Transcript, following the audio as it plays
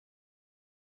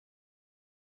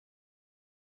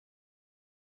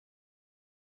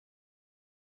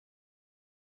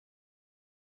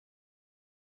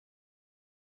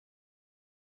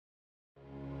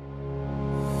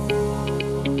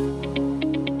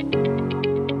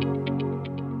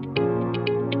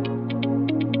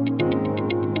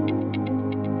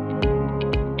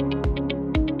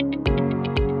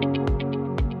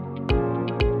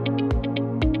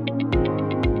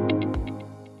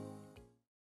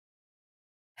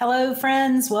Hello,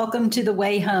 friends. Welcome to the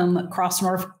Way Home,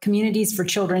 Crossnore Communities for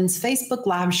Children's Facebook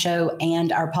Live show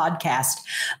and our podcast.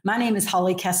 My name is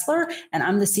Holly Kessler, and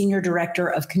I'm the Senior Director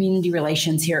of Community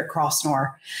Relations here at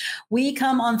Crossnore. We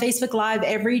come on Facebook Live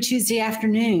every Tuesday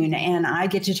afternoon, and I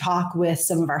get to talk with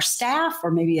some of our staff or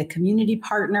maybe a community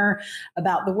partner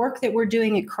about the work that we're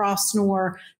doing at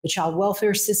Crossnore, the child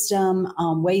welfare system,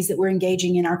 ways that we're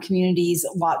engaging in our communities,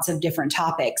 lots of different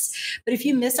topics. But if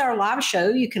you miss our live show,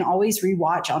 you can always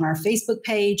rewatch on our Facebook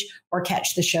page or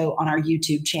catch the show on our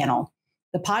YouTube channel.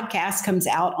 The podcast comes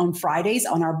out on Fridays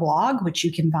on our blog, which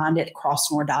you can find at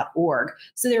crossnore.org.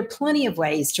 So there are plenty of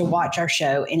ways to watch our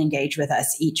show and engage with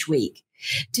us each week.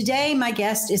 Today, my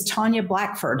guest is Tanya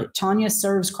Blackford. Tanya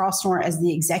serves Crossnore as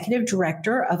the Executive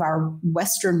Director of our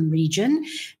Western region,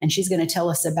 and she's going to tell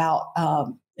us about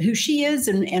who she is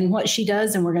and what she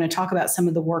does. And we're going to talk about some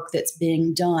of the work that's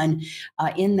being done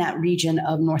in that region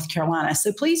of North Carolina.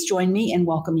 So please join me in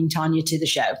welcoming Tanya to the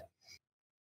show.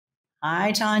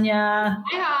 Hi, Tanya.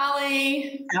 Hi,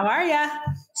 Holly. How are you?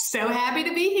 So happy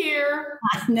to be here.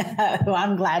 I know.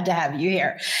 I'm glad to have you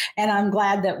here. And I'm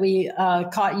glad that we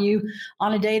caught you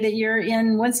on a day that you're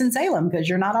in Winston-Salem because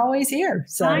you're not always here.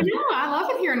 So I know. I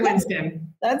love it here in Winston.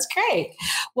 That's great.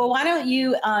 Well, why don't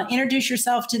you introduce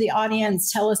yourself to the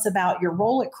audience? Tell us about your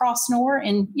role at Crossnore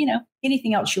and,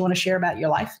 anything else you want to share about your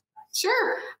life.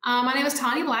 Sure. My name is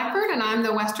Tanya Blackford, and I'm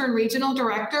the Western Regional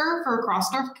Director for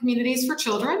Crossnore Communities for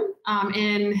Children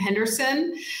in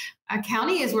Henderson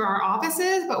County is where our office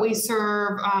is, but we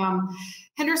serve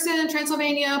Henderson,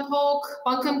 Transylvania, Polk,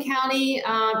 Buncombe County,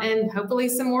 and hopefully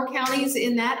some more counties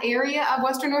in that area of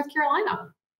Western North Carolina.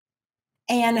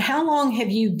 And how long have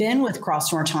you been with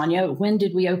Crossnore, Tanya? When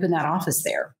did we open that office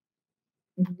there?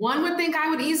 One would think I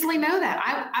would easily know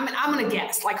that. I'm going to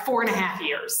guess like 4.5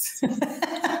 years.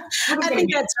 I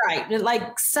think that's right.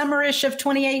 Like summerish of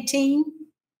 2018.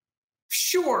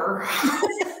 Sure.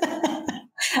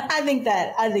 I think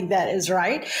that is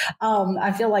right.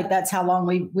 I feel like that's how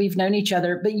long we've known each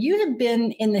other. But you had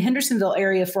been in the Hendersonville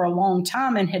area for a long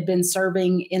time and had been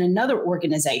serving in another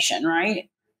organization, right?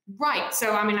 Right.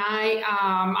 So,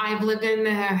 I've lived in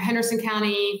Henderson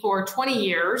County for 20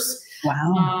 years.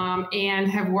 Wow. And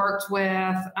have worked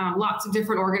with lots of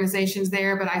different organizations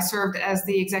there, but I served as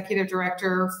the executive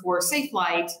director for Safe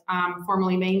Light,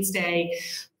 formerly Mainstay,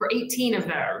 for 18 of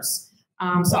those.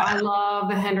 So I love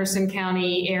the Henderson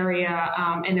County area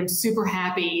and I'm super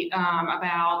happy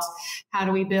about how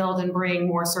do we build and bring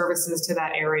more services to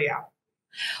that area.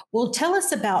 Well, tell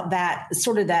us about that,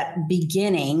 sort of that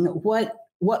beginning. What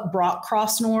brought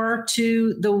Crossnore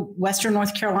to the Western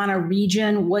North Carolina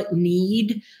region? What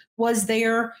need was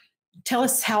there? Tell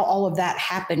us how all of that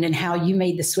happened and how you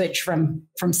made the switch from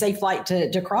Safe Light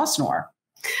to Crossnore.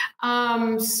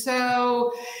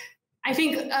 So I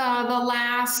think the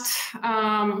last,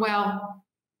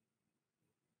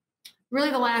 really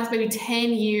the last maybe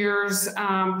 10 years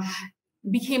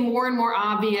became more and more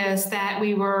obvious that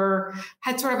we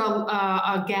had sort of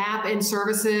a gap in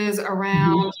services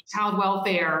around child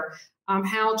welfare,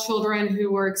 how children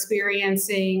who were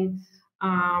experiencing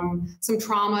some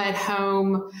trauma at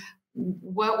home,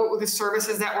 what were the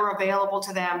services that were available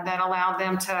to them that allowed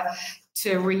them to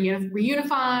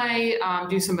reunify,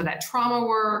 do some of that trauma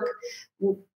work,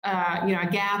 a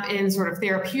gap in sort of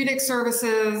therapeutic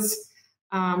services.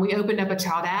 We opened up a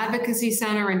child advocacy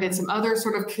center and did some other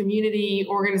sort of community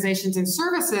organizations and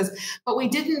services, but we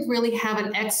didn't really have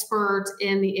an expert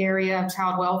in the area of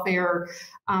child welfare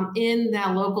in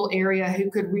that local area who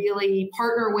could really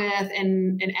partner with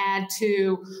and add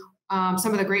to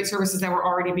some of the great services that were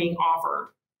already being offered.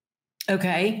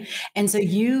 Okay. And so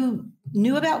you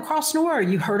knew about Crossnore or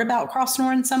you heard about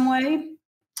Crossnore in some way?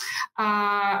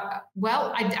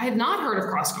 Well, I had not heard of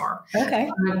Crossnore. Okay.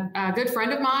 A good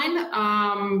friend of mine,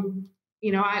 I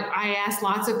asked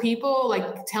lots of people,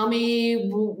 like, tell me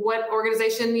what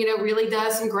organization, really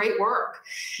does some great work.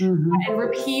 Mm-hmm. And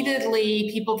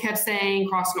repeatedly people kept saying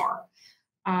Crossnore.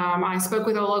 I spoke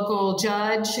with a local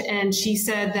judge and she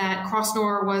said that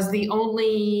Crossnore was the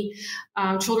only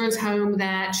children's home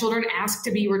that children asked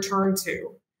to be returned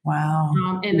to.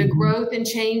 Wow. And the growth and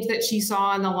change that she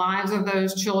saw in the lives of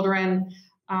those children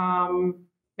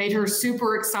made her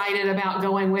super excited about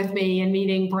going with me and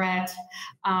meeting Brett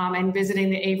and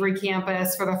visiting the Avery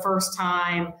campus for the first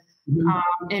time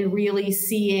and really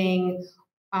seeing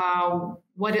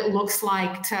what it looks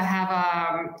like to have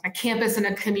a campus and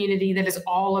a community that is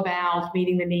all about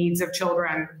meeting the needs of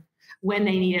children when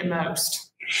they need it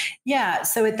most. Yeah.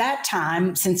 So at that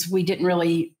time, since we didn't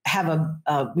really have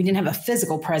a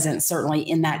physical presence, certainly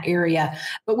in that area,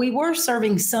 but we were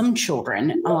serving some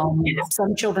children.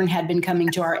 Some children had been coming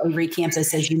to our Avery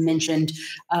campus, as you mentioned,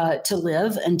 to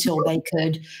live until they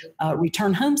could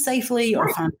return home safely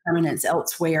or find permanence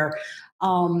elsewhere.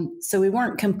 So we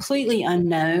weren't completely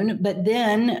unknown, but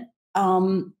then,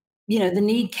 the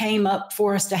need came up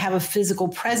for us to have a physical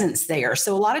presence there.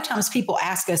 So a lot of times people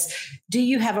ask us, do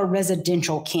you have a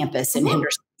residential campus in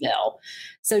Hendersonville?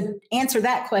 So answer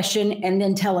that question and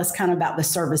then tell us kind of about the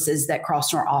services that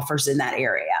Crossnore offers in that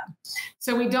area.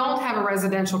 So we don't have a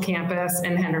residential campus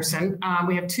in Henderson.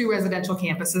 We have 2 residential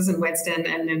campuses in Winston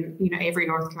and in Avery,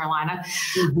 North Carolina.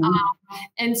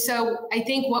 And so I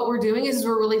think what we're doing is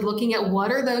we're really looking at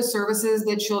what are those services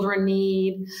that children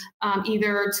need,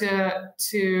 either to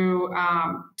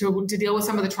deal with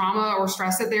some of the trauma or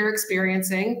stress that they're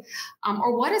experiencing,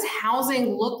 or what does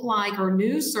housing look like, or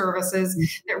new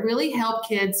services that really help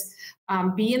kids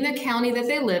be in the county that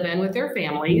they live in with their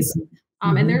families.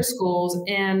 In their schools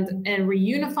and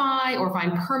reunify or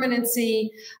find permanency,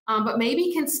 but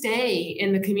maybe can stay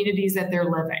in the communities that they're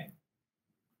living.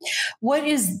 Why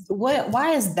is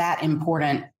that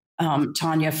important,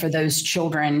 Tanya, for those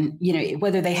children,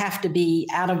 whether they have to be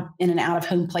in an out of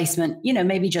home placement,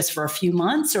 maybe just for a few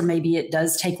months, or maybe it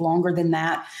does take longer than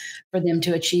that for them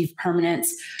to achieve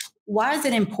permanence? Why is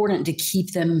it important to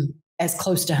keep them as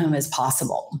close to home as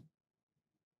possible?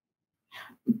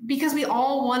 Because we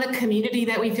all want a community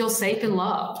that we feel safe and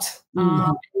loved.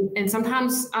 And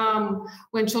sometimes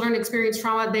when children experience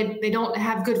trauma, they don't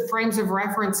have good frames of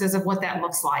references of what that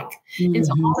looks like. And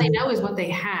so all they know is what they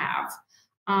have.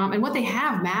 And what they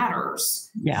have matters.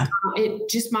 Yeah. It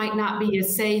just might not be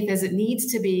as safe as it needs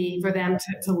to be for them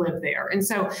to live there. And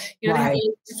so, they have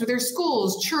to their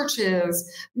schools,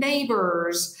 churches,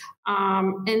 neighbors.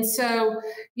 And so,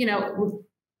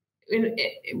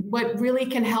 what really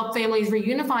can help families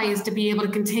reunify is to be able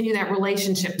to continue that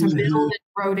relationship, to build and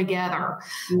grow together.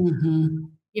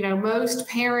 Most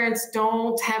parents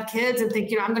don't have kids and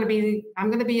think, I'm going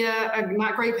to be a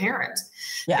not great parent.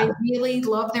 Yeah. They really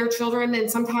love their children, and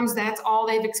sometimes that's all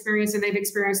they've experienced, and they've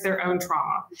experienced their own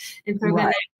trauma. And so then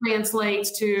that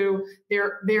translates to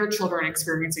their children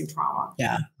experiencing trauma.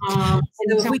 Yeah.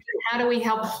 And so how do we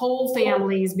help whole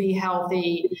families be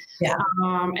healthy? Yeah.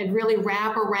 And really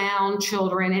wrap around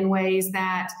children in ways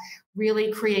that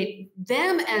really create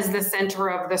them as the center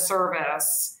of the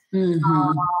service.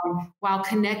 While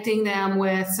connecting them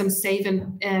with some safe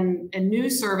and new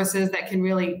services that can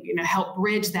really help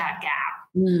bridge that gap.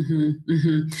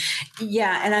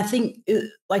 Yeah, and I think,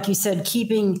 like you said,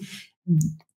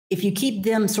 if you keep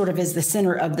them sort of as the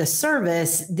center of the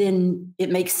service, then it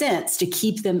makes sense to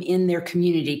keep them in their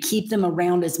community, keep them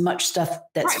around as much stuff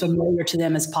that's familiar to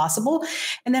them as possible.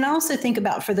 And then I also think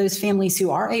about, for those families who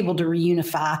are able to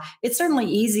reunify, it's certainly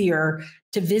easier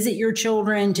to visit your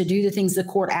children, to do the things the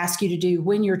court asks you to do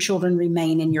when your children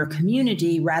remain in your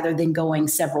community, rather than going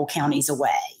several counties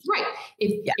away. Right.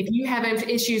 If you have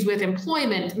issues with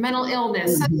employment, mental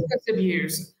illness, substance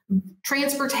abuse,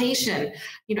 transportation,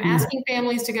 asking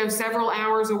families to go several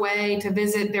hours away to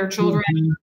visit their children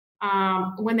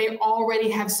when they already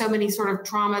have so many sort of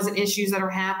traumas and issues that are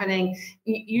happening,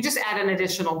 you just add an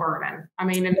additional burden.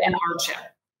 And hardship.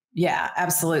 Yeah,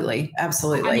 absolutely.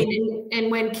 Absolutely. And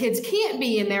when kids can't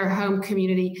be in their home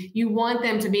community, you want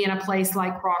them to be in a place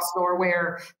like Crossnore,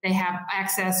 where they have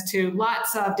access to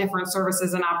lots of different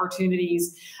services and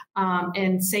opportunities,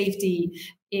 and safety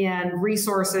and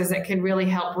resources that can really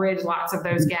help bridge lots of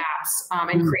those gaps, and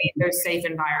create those safe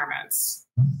environments.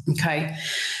 Okay.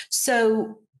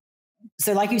 So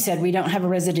like you said, we don't have a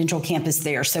residential campus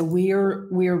there. So we're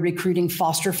recruiting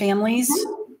foster families.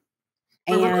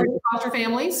 Foster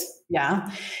families.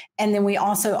 Yeah. And then we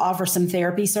also offer some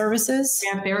therapy services.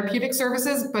 We have therapeutic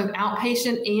services, both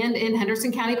outpatient and in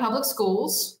Henderson County Public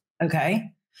Schools.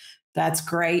 Okay. That's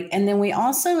great. And then we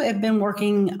also have been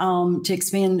working to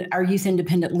expand our youth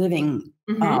independent living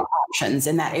options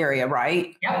in that area,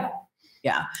 right? Yep.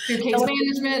 Yeah. Through case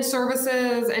management,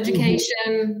 services,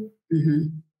 education.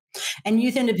 And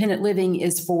youth independent living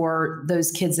is for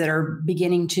those kids that are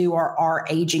beginning to or are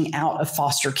aging out of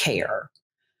foster care.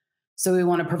 So we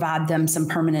want to provide them some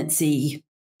permanency,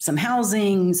 some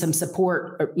housing, some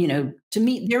support, to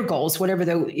meet their goals, whatever,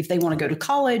 if they want to go to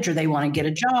college or they want to get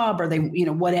a job or they,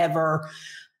 whatever.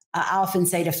 I often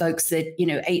say to folks that,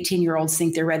 18-year-olds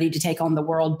think they're ready to take on the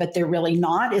world, but they're really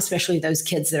not, especially those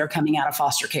kids that are coming out of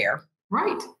foster care.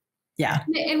 Right. Yeah.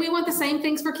 And we want the same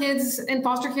things for kids in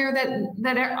foster care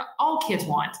that all kids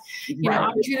want.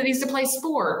 Opportunities to play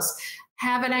sports,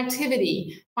 have an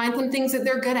activity, find some things that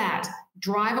they're good at,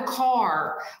 drive a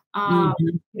car,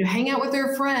 hang out with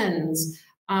their friends,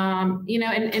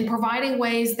 and providing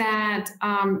ways that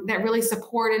that really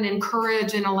support and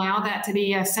encourage and allow that to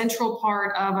be a central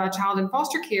part of a child in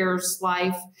foster care's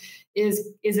life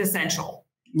is essential.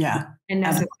 Yeah. And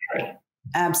necessary.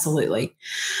 Absolutely.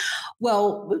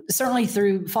 Well, certainly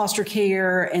through foster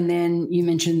care, and then you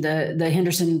mentioned the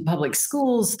Henderson Public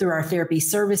Schools, through our therapy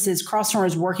services, Crossnore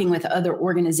is working with other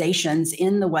organizations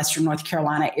in the Western North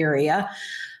Carolina area.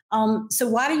 So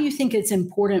why do you think it's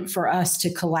important for us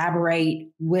to collaborate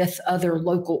with other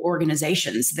local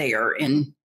organizations there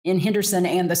in Henderson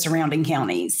and the surrounding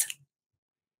counties?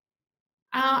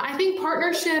 I think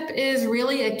partnership is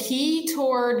really a key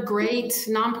toward great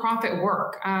nonprofit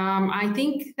work. I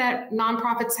think that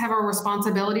nonprofits have a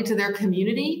responsibility to their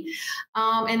community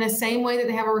in the same way that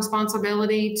they have a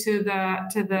responsibility to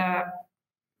the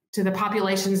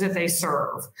populations that they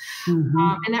serve.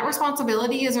 And that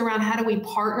responsibility is around how do we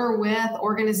partner with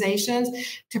organizations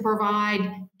to provide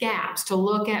gaps, to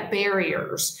look at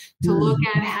barriers, to look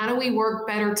at how do we work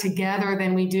better together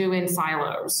than we do in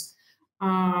silos.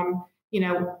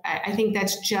 I think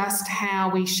that's just how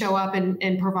we show up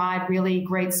and provide really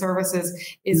great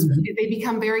services is they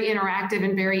become very interactive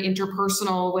and very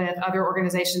interpersonal with other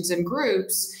organizations and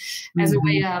groups as a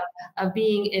way of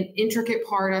being an intricate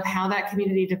part of how that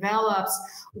community develops,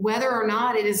 whether or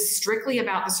not it is strictly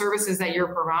about the services that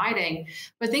you're providing.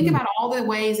 But think about all the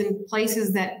ways and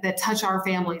places that touch our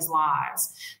families'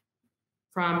 lives.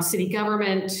 From city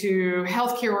government to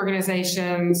healthcare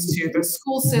organizations to the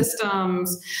school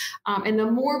systems. And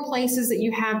the more places that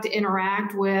you have to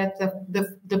interact with,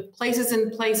 the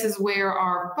places where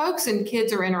our folks and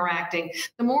kids are interacting,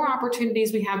 the more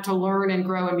opportunities we have to learn and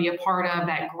grow and be a part of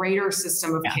that greater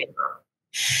system of care.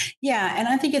 Yeah. And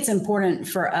I think it's important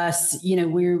for us,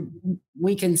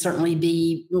 we can certainly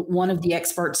be one of the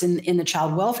experts in the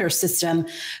child welfare system,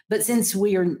 but since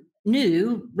we are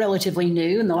relatively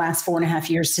new in the last 4.5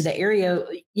 years to the area,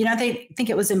 I think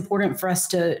it was important for us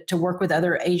to work with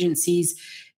other agencies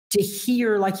to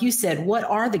hear, like you said, what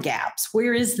are the gaps?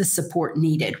 Where is the support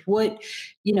needed? What,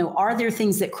 are there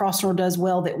things that Crossnore does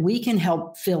well that we can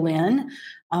help fill in?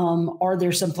 Are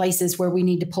there some places where we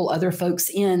need to pull other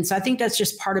folks in? So I think that's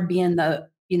just part of being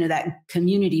that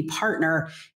community partner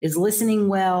is listening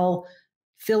well,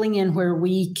 filling in where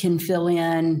we can fill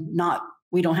in,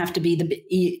 we don't have to be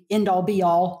the end all be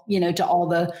all, to all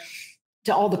the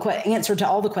answer to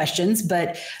all the questions,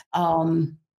 but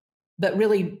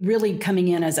really, really coming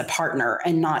in as a partner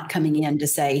and not coming in to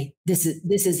say, this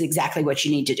is exactly what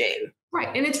you need to do. Right.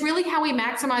 And it's really how we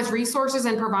maximize resources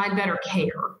and provide better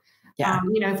care. Yeah.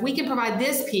 If we can provide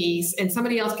this piece and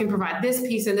somebody else can provide this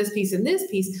piece and this piece and this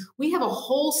piece, we have a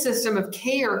whole system of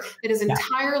care that is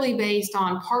entirely based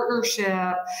on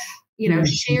partnership,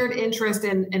 shared interest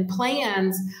and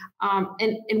plans,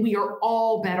 and we are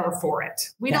all better for it.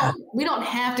 We don't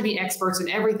have to be experts in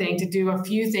everything to do a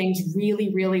few things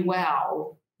really, really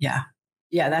well. Yeah,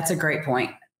 that's a great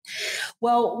point.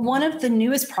 Well, one of the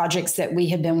newest projects that we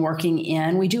have been working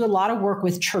in, we do a lot of work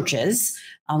with churches.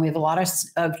 We have a lot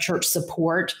of church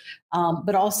support,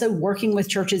 but also working with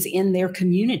churches in their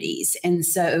communities. And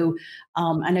so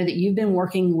I know that you've been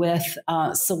working with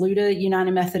Saluda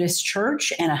United Methodist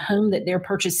Church and a home that they're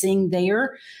purchasing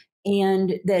there,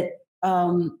 and that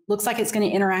looks like it's going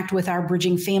to interact with our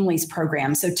Bridging Families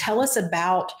program. So tell us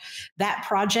about that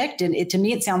project. And to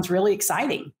me, it sounds really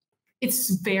exciting.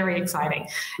 It's very exciting.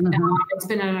 It's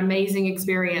been an amazing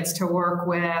experience to work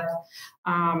with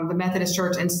the Methodist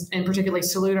Church and particularly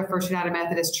Saluda First United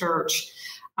Methodist Church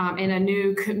in a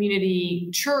new community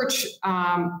church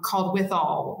called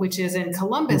Withall, which is in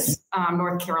Columbus,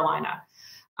 North Carolina.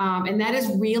 And that is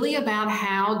really about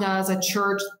how does a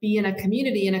church be in a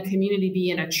community and a community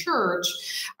be in a church,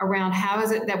 around how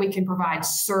is it that we can provide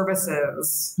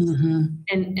services.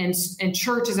 And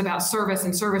church is about service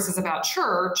and service is about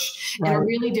church in a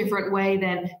really different way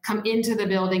than come into the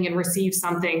building and receive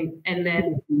something and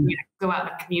then go out in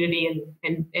the community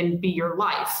and be your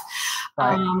life.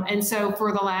 And so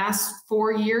for the last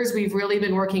 4 years, we've really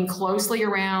been working closely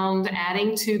around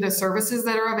adding to the services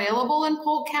that are available in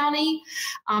Polk County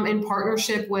in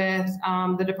partnership with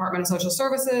the Department of Social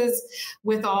Services,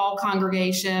 Withall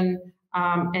congregation,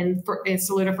 and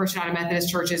Saluda First United Methodist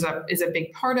Church is a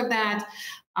big part of that.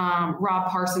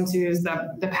 Rob Parsons, who is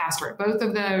the pastor at both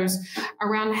of those,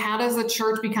 around how does the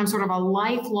church become sort of a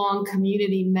lifelong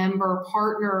community member,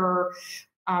 partner,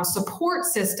 support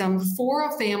system for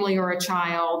a family or a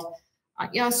child.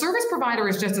 A service provider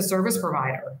is just a service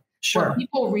provider. Sure. What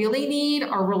people really need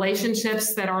are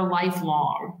relationships that are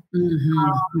lifelong.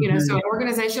 So an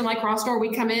organization like Crossnore,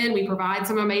 we come in, we provide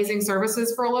some amazing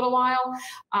services for a little while.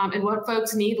 And what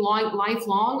folks need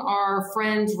lifelong are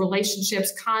friends,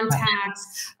 relationships,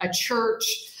 contacts, a church.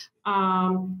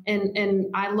 And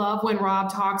I love when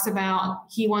Rob talks about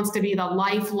he wants to be the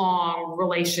lifelong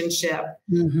relationship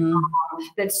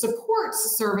that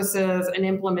supports services and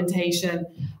implementation.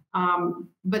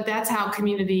 But that's how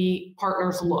community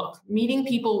partners look, meeting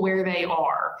people where they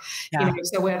are.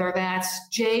 So whether that's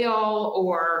jail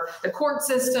or the court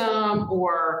system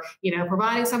or,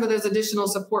 providing some of those additional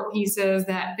support pieces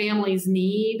that families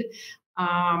need,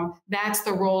 that's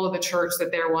the role of the church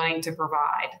that they're wanting to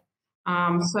provide.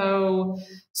 So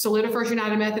salute to First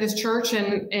United Methodist Church,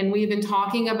 and we've been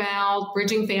talking about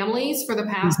bridging families for the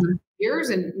past years,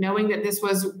 and knowing that this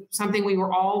was something we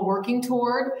were all working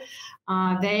toward.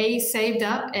 They saved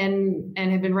up and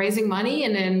have been raising money,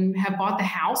 and then have bought the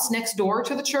house next door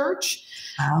to the church,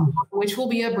 which will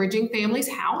be a bridging families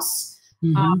house.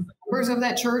 Members of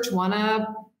that church want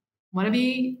to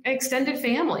be extended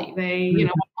family. They, want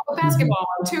to help with basketball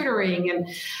and tutoring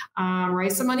and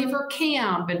raise some money for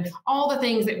camp and all the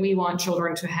things that we want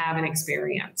children to have and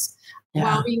experience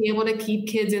while being able to keep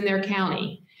kids in their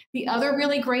county. The other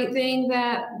really great thing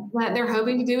that they're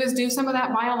hoping to do is do some of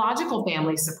that biological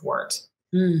family support.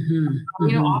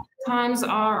 Oftentimes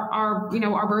our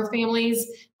birth families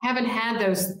haven't had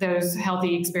those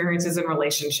healthy experiences and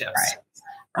relationships.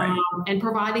 Right. And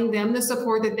providing them the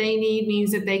support that they need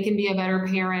means that they can be a better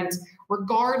parent,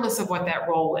 regardless of what that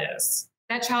role is.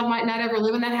 That child might not ever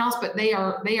live in that house, but they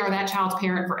are that child's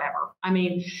parent forever.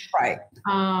 And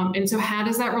so how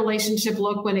does that relationship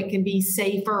look when it can be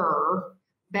safer,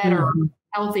 better,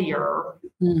 healthier?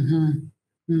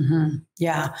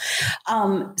 Yeah.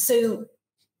 So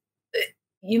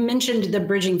you mentioned the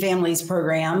Bridging Families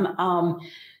program.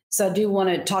 So I do want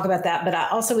to talk about that, but I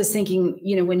also was thinking,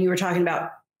 when you were talking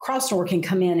about Crossnore can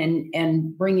come in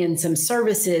and bring in some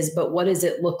services, but what does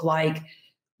it look like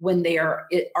when there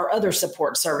are other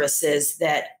support services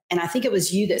and I think it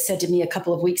was you that said to me a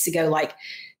couple of weeks ago, like,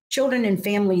 children and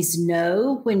families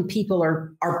know when people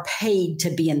are paid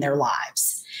to be in their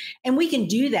lives. And we can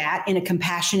do that in a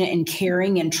compassionate and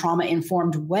caring and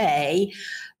trauma-informed way.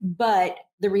 But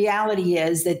the reality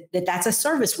is that's a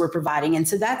service we're providing. And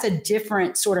so that's a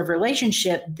different sort of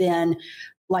relationship than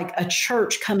like a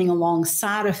church coming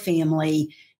alongside a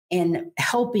family and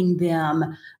helping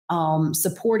them,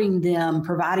 supporting them,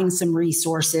 providing some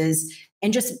resources,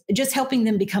 and just helping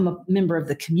them become a member of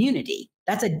the community.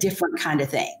 That's a different kind of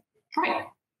thing. Right.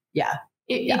 Yeah.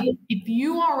 If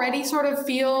you already sort of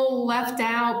feel left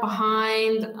out,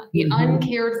 behind,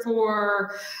 uncared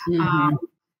for,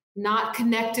 not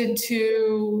connected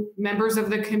to members of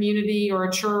the community or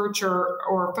a church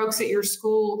or folks at your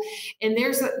school, and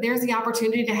there's the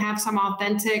opportunity to have some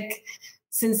authentic,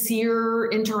 sincere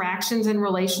interactions and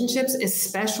relationships,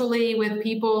 especially with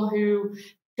people who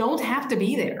don't have to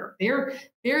be there. They're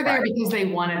there because they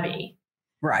want to be.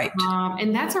 Right.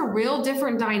 And that's a real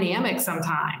different dynamic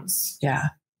sometimes. Yeah.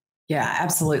 Yeah,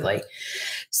 absolutely.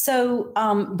 So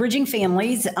Bridging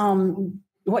Families,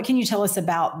 what can you tell us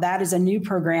about that? Is a new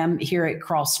program here at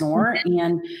Crossnore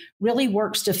and really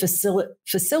works to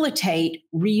facilitate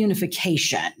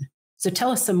reunification. So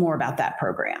tell us some more about that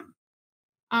program.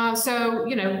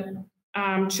 Children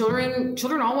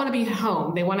all want to be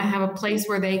home. They want to have a place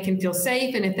where they can feel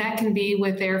safe. And if that can be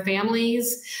with their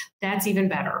families, that's even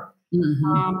better.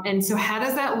 And so how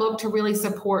does that look to really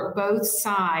support both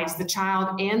sides, the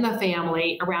child and the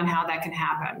family, around how that can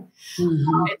happen?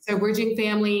 And so Bridging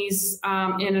Families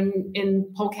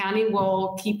in Polk County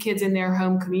will keep kids in their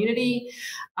home community,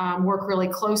 work really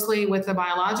closely with the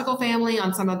biological family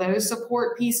on some of those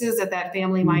support pieces that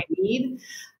family might need.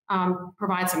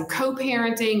 Provide some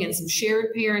co-parenting and some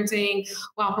shared parenting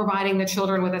while providing the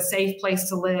children with a safe place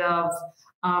to live,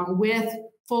 with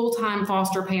full-time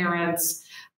foster parents,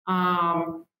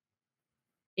 and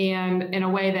in a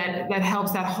way that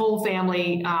helps that whole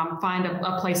family find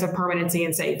a place of permanency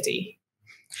and safety.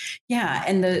 Yeah.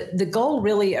 And the goal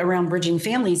really around Bridging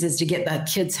Families is to get the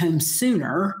kids home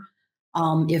sooner,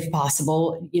 if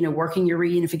possible. Working your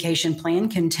reunification plan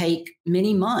can take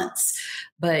many months,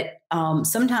 but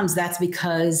sometimes that's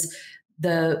because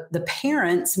the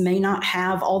parents may not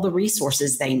have all the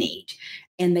resources they need,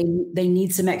 and they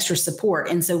need some extra support.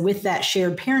 And so with that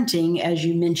shared parenting, as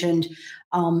you mentioned,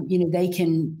 they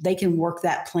can work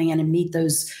that plan and meet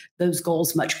those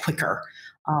goals much quicker.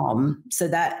 So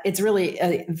that it's really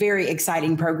a very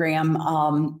exciting program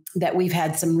that we've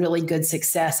had some really good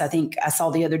success. I think I saw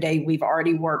the other day we've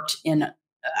already worked in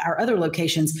our other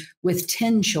locations with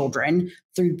 10 children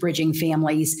through Bridging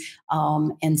Families.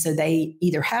 And so they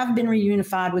either have been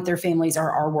reunified with their families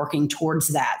or are working towards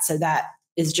that. So that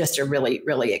is just a really,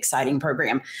 really exciting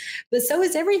program. But so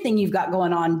is everything you've got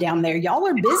going on down there. Y'all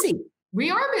are busy.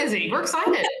 We are busy. We're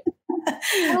excited.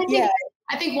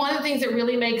 I think one of the things that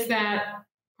really makes that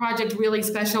project really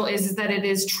special is that it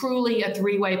is truly a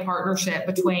three-way partnership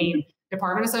between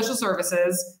Department of Social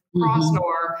Services,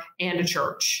 Crossnore, and a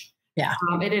church. Yeah.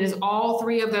 And it is all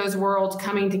three of those worlds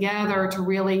coming together to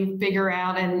really figure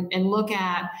out and look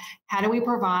at how do we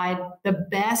provide the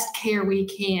best care we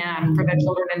can for the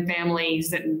children and families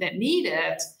that need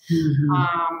it,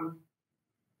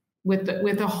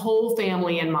 with the whole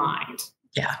family in mind.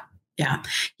 Yeah.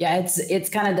 It's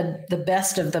kind of the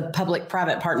best of the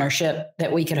public-private partnership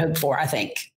that we could hope for, I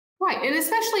think. Right. And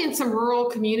especially in some rural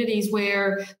communities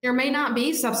where there may not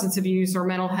be substance abuse or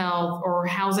mental health or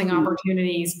housing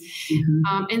opportunities.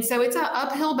 And so it's an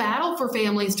uphill battle for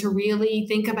families to really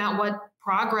think about what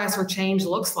progress or change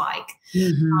looks like.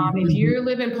 If you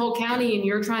live in Polk County and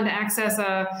you're trying to access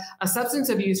a substance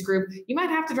abuse group, you might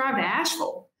have to drive to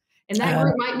Asheville. And that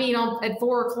group might meet at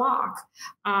 4:00.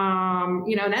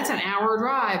 And that's an hour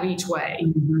drive each way.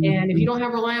 And if you don't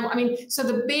have reliable, so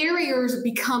the barriers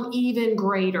become even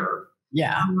greater.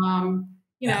 Yeah.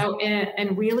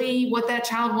 And really what that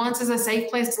child wants is a safe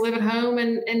place to live at home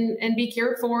and be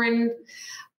cared for. And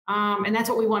that's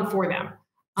what we want for them.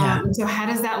 So how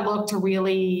does that look to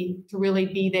really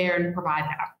be there and provide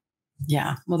that?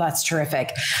 Yeah. Well, that's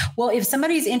terrific. Well, if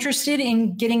somebody's interested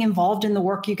in getting involved in the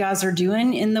work you guys are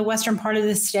doing in the western part of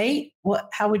the state,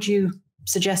 how would you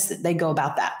suggest that they go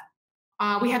about that?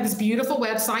 We have this beautiful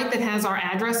website that has our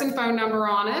address and phone number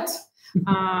on it.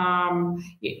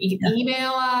 You can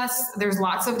email us. There's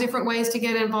lots of different ways to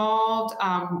get involved.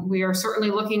 We are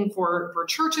certainly looking for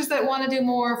churches that want to do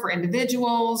more, for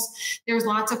individuals. There's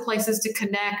lots of places to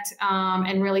connect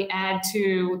and really add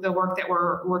to the work that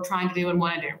we're trying to do and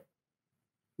want to do.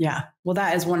 Yeah. Well,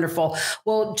 that is wonderful.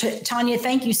 Well, Tanya,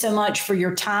 thank you so much for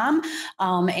your time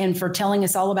and for telling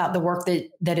us all about the work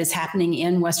that is happening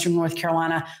in Western North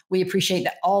Carolina. We appreciate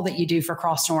all that you do for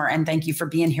Crossnore, and thank you for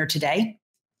being here today.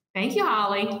 Thank you,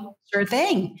 Holly. Sure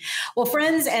thing. Well,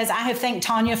 friends, as I have thanked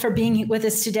Tanya for being with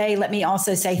us today, let me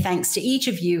also say thanks to each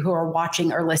of you who are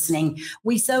watching or listening.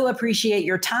 We so appreciate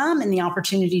your time and the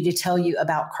opportunity to tell you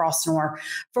about Crossnore.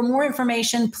 For more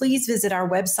information, please visit our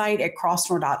website at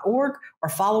crossnore.org or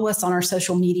follow us on our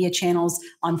social media channels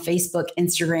on Facebook,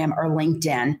 Instagram, or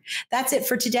LinkedIn. That's it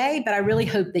for today, but I really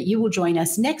hope that you will join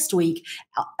us next week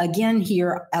again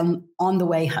here on The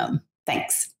Way Home.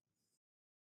 Thanks.